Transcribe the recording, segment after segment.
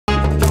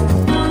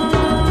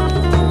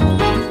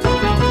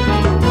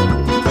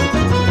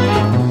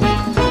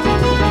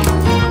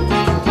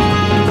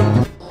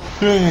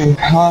Hey,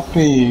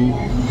 happy.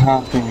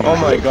 Oh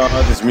my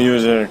god, this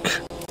music.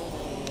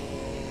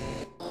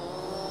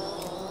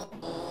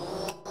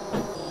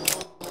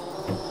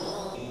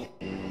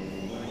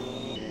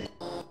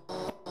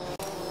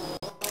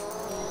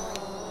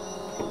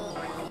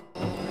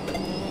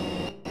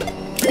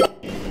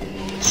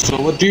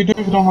 So what do you do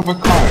if you don't have a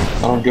car?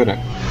 I don't get it.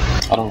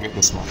 I don't get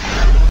this one.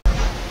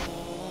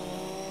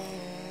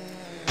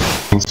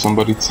 Can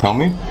somebody tell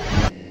me?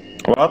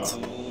 What?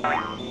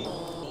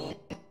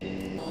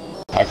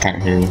 I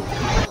can't hear you.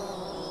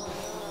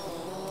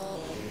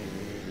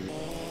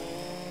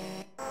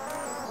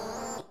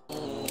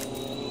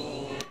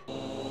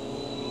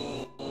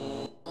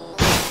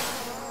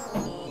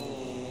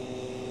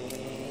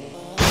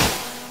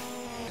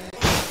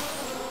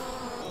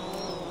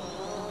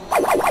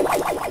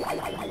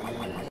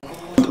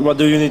 What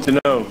do you need to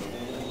know?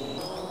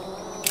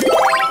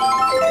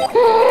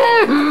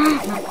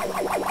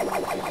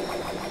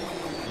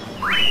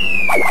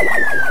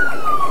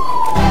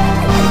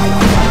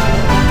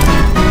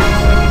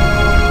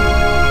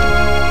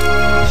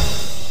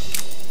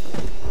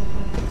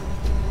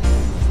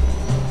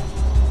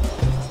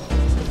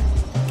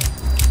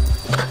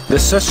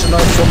 There's such a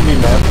nice zombie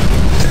map.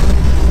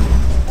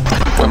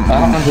 I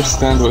don't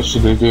understand what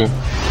should I do.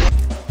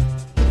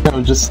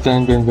 I'm just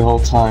standing the whole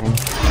time.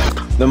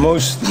 The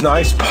most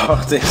nice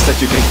part is that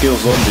you can kill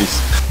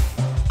zombies.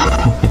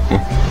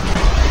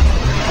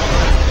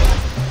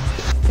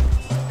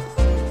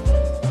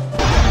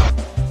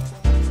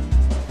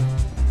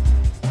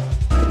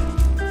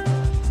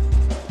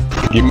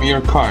 Give me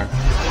your car.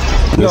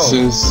 This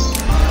is...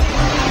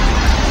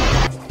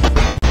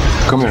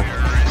 Come here.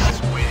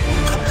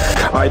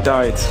 I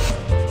died.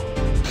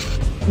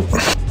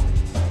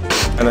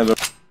 And I don't...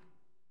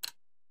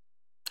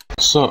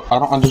 So, I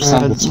don't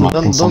understand this map.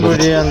 Don't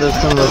really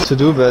understand what to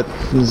do, but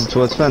it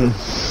was fun.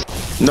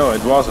 No,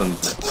 it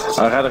wasn't.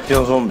 I'd rather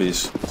kill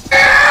zombies.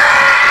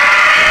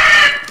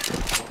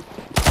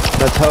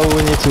 But how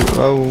we need to...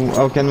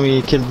 How can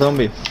we kill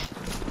zombie?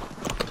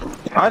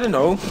 I don't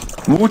know.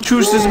 Who would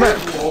choose this map?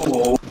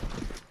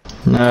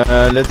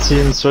 Let's see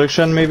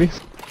instruction maybe?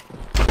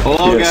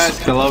 Hello Yes. guys,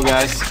 hello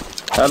guys.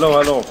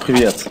 Hello,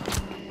 привет.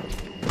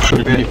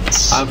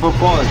 I'm from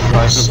Poland,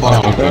 I'm from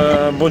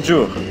Poland.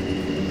 Bonjour.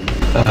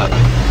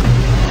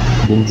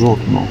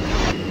 Buongiorno.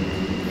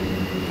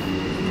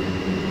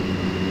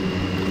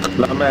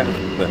 La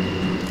merde.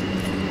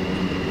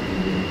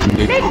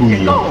 Le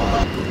couilles.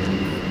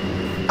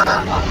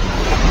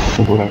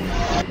 Whatever.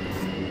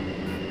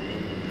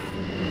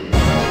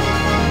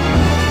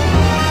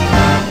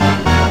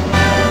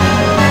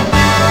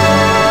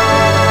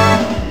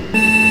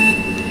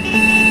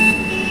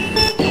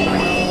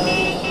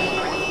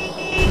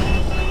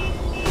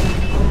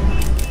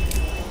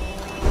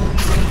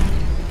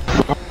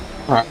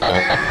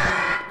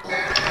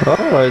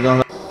 Oh, I don't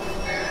know.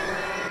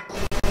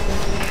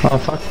 Oh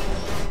fuck.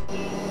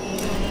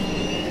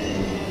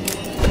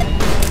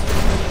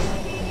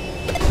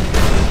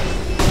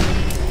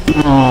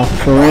 Oh,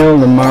 for real,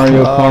 the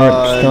Mario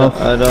Kart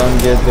stuff. I don't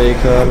get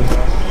vehicle.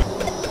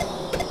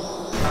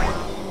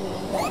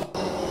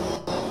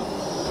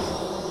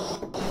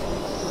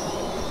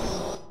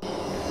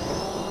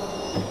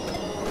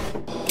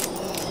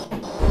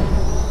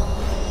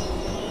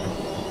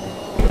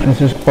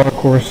 This is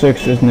parkour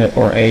 6, isn't it?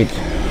 Or 8?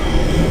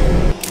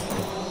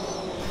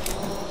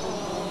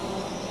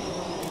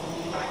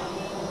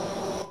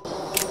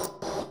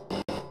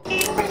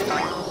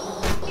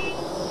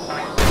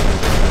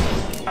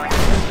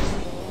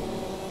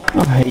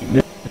 I hate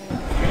this.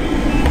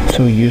 It's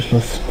so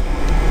useless.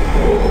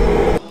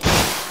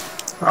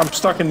 I'm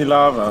stuck in the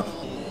lava.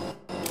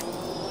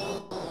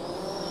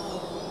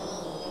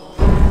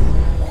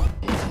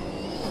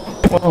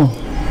 Oh,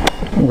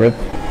 rip.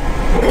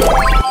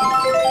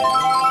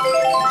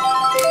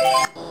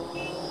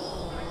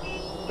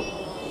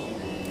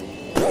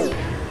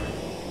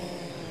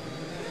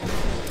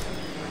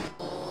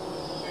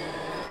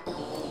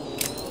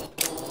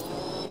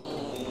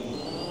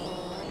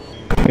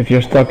 If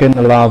you're stuck in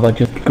the lava,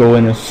 just go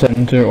in the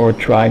center or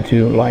try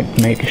to like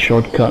make a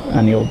shortcut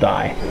and you'll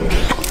die.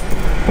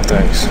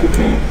 Thanks.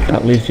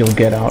 At least you'll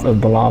get out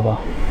of the lava.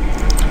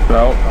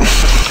 Well,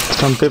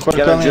 Some people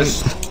gotta coming.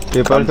 just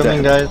People calm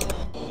coming, down. guys.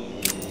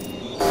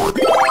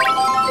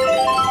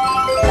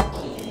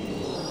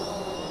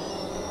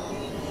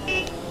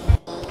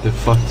 The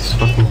fuck this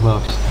fucking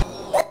mouse.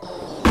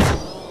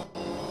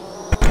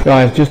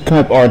 Guys, just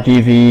type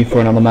RTV for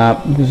another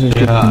map. This is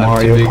just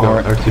Mario RTV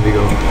Kart. go, RTV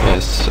go.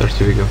 Yes,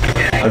 RTV go.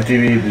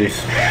 RTV,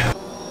 please.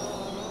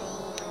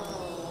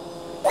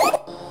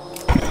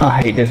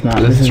 I hate this map.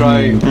 Let's this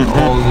try is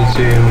all the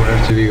team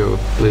RTV go,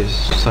 please.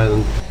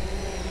 Silent.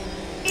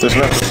 This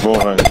map is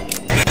boring.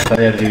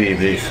 RTV,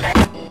 please.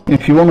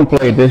 If you want to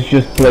play this,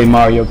 just play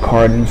Mario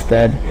Kart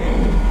instead.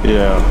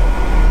 Yeah.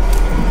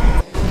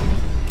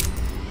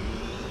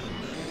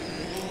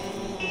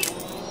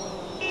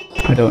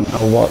 I don't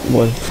know what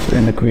was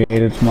in the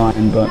creator's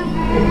mind, but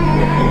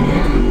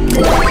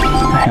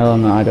I Hell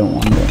no, I don't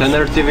want that. Then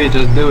RTV,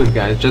 just do it,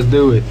 guys. Just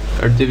do it.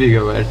 RTV,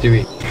 go,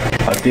 RTV.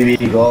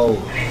 RTV, go.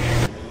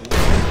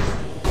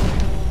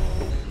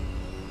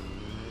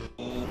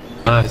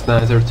 Nice,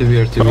 nice,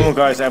 RTV, Come on RTV.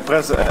 guys, I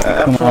press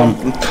Come F1.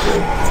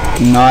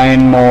 on.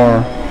 9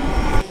 more.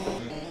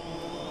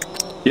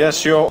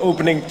 Yes, you're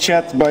opening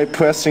chat by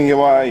pressing your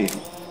Y.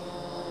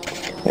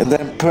 And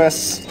then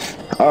press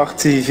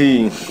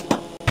RTV.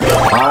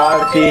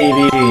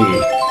 RTV.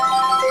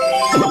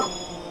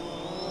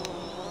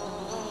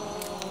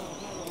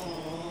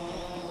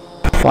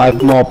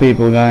 5 more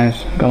people,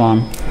 guys. Come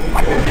on.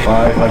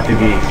 5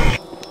 RTV.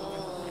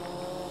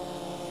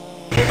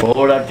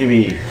 4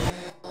 RTV.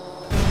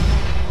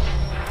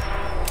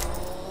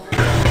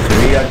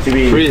 3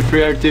 RTV. Free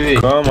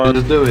RTV. Come on.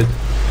 Just do it.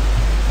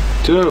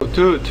 2.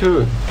 2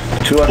 RTV.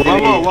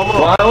 One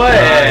more. One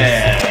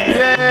way.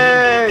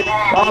 Yay!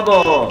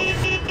 Bravo!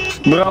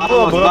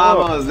 Bravo,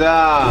 bravo. Vamos,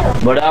 yeah.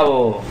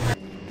 Bravo!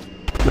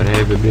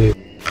 Baby.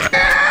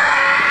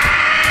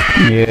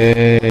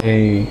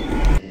 Yay.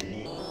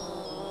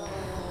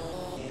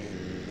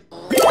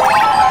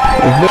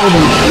 If there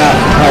wasn't that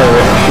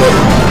pirate shit,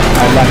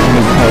 I'd like to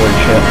be pirate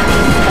shit.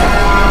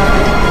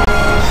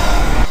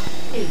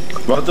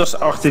 What does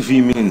RTV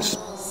means?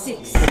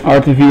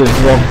 RTV is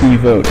rock the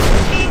vote.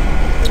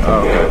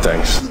 Okay,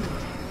 thanks.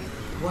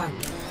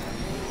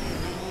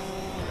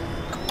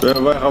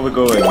 Where are we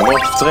going?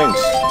 North Strings.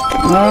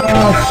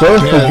 Ah, so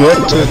good.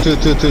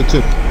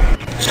 Two.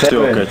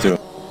 Still okay too.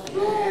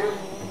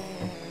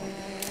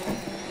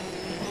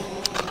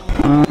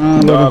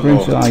 Lord of the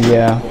Rings,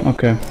 yeah,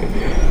 okay.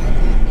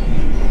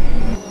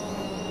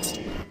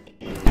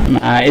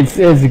 Nah, it's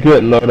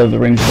good, Lord of the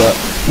Rings, but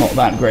not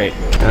that great.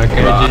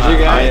 Okay, GG,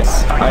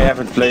 guys. I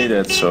haven't played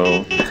it,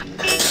 so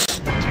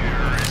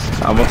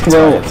I want to try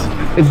Well,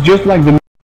 it. it's just like the